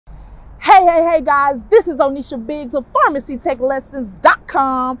Hey guys, this is Onisha Biggs of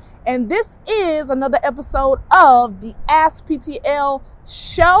PharmacyTechLessons.com, and this is another episode of the Ask PTL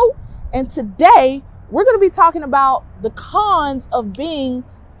show. And today we're going to be talking about the cons of being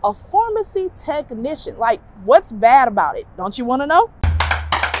a pharmacy technician. Like, what's bad about it? Don't you want to know?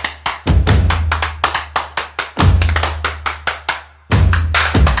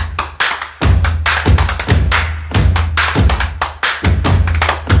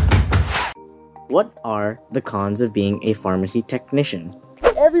 What are the cons of being a pharmacy technician?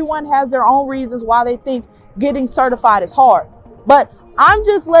 Everyone has their own reasons why they think getting certified is hard. But I'm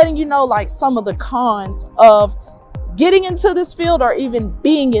just letting you know, like, some of the cons of getting into this field or even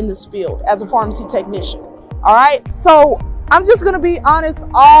being in this field as a pharmacy technician. All right. So I'm just going to be honest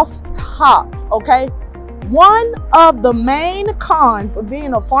off top. OK, one of the main cons of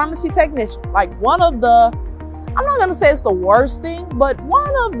being a pharmacy technician, like one of the, I'm not going to say it's the worst thing, but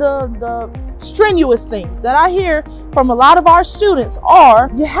one of the strenuous things that I hear from a lot of our students are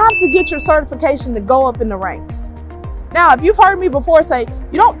you have to get your certification to go up in the ranks. Now, if you've heard me before say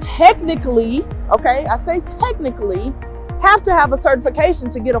you don't technically, okay, I say technically, have to have a certification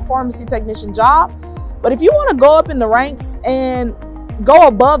to get a pharmacy technician job. But if you want to go up in the ranks and go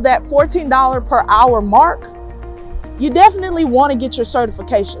above that $14 per hour mark, you definitely want to get your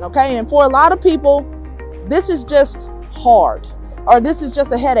certification, okay? And for a lot of people, this is just hard, or this is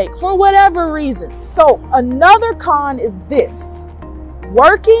just a headache for whatever reason. So another con is this: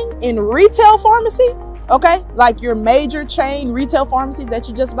 working in retail pharmacy, okay, like your major chain retail pharmacies that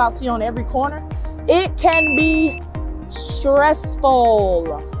you just about see on every corner, it can be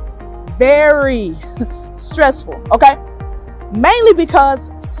stressful, very stressful, okay? Mainly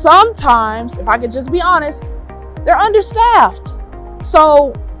because sometimes, if I could just be honest, they're understaffed.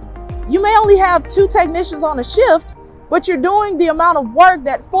 So you may only have 2 technicians on a shift, but you're doing the amount of work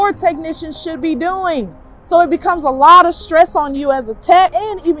that 4 technicians should be doing. So it becomes a lot of stress on you as a tech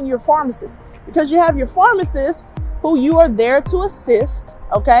and even your pharmacist, because you have your pharmacist who you are there to assist,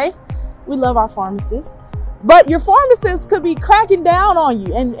 okay? We love our pharmacists. But your pharmacist could be cracking down on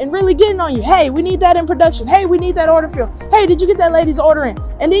you and really getting on you. Hey, we need that in production. Hey, we need that order filled. Hey, did you get that lady's order in?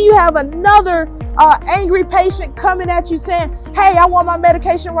 And then you have another angry patient coming at you saying, hey, I want my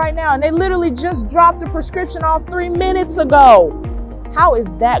medication right now. And they literally just dropped the prescription off 3 minutes ago. How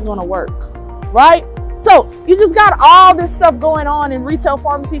is that going to work? Right? So you just got all this stuff going on in retail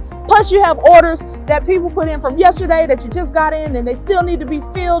pharmacy. Plus you have orders that people put in from yesterday that you just got in, and they still need to be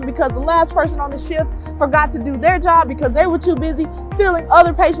filled because the last person on the shift forgot to do their job because they were too busy filling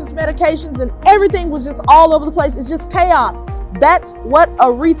other patients' medications, and everything was just all over the place. It's just chaos. That's what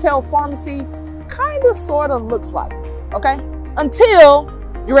a retail pharmacy kind of sort of looks like, okay? Until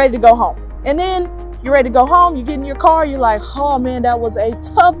you're ready to go home. And then you're ready to go home, you get in your car, you're like, oh man, that was a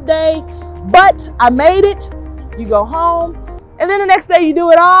tough day, but I made it. You go home, and then the next day you do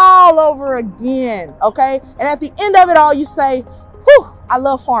it all over again, okay? And at the end of it all, you say, whew, I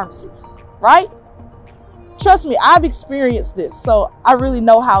love pharmacy, right? Trust me, I've experienced this, so I really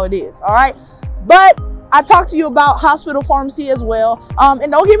know how it is, all right? But I talked to you about hospital pharmacy as well.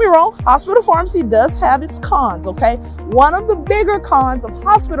 And don't get me wrong, hospital pharmacy does have its cons, okay? One of the bigger cons of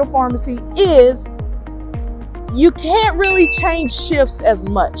hospital pharmacy is you can't really change shifts as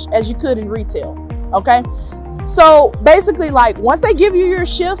much as you could in retail, okay? So basically, like, once they give you your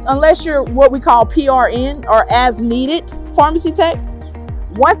shift, unless you're what we call PRN or as needed pharmacy tech,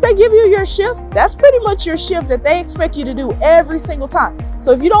 once they give you your shift, that's pretty much your shift that they expect you to do every single time.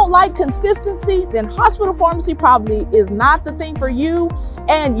 So if you don't like consistency, then hospital pharmacy probably is not the thing for you.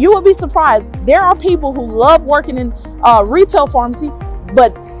 And you will be surprised. There are people who love working in retail pharmacy,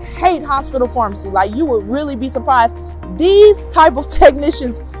 but hate hospital pharmacy. Like, you would really be surprised. These type of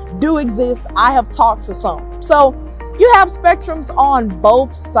technicians do exist. I have talked to some. So you have spectrums on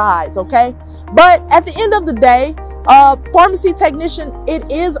both sides, okay? But at the end of the day, pharmacy technician,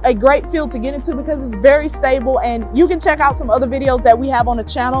 it is a great field to get into because it's very stable, and you can check out some other videos that we have on the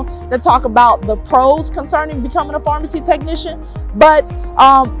channel that talk about the pros concerning becoming a pharmacy technician. But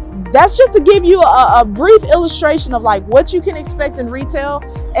that's just to give you a brief illustration of like what you can expect in retail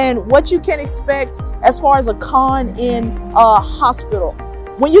and what you can expect as far as a con in hospital.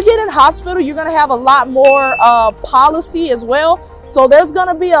 When you get in hospital, you're going to have a lot more policy as well. So there's going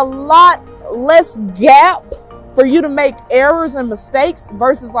to be a lot less gap for you to make errors and mistakes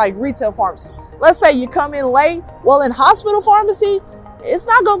versus like retail pharmacy. Let's say you come in late. Well, in hospital pharmacy, it's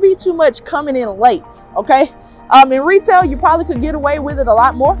not going to be too much coming in late, okay? In retail, you probably could get away with it a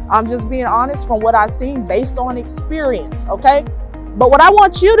lot more. I'm just being honest from what I've seen based on experience, okay? But what I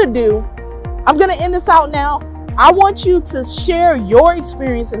want you to do, I'm going to end this out now. I want you to share your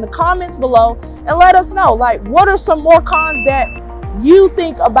experience in the comments below and let us know, like, what are some more cons that you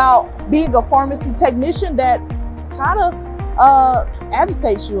think about being a pharmacy technician that kind of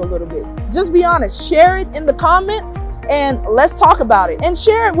agitates you a little bit? Just be honest, share it in the comments and let's talk about it, and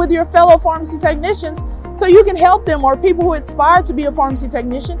share it with your fellow pharmacy technicians so you can help them, or people who aspire to be a pharmacy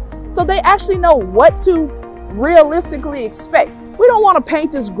technician, so they actually know what to realistically expect. We don't want to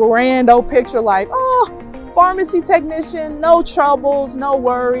paint this grand old picture like, oh, pharmacy technician, no troubles, no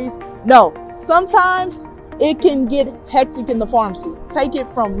worries. No, sometimes it can get hectic in the pharmacy. Take it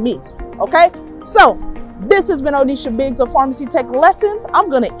from me, okay? So this has been Onisha Biggs of Pharmacy Tech Lessons. I'm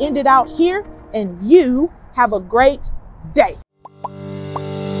going to end it out here, and you have a great day.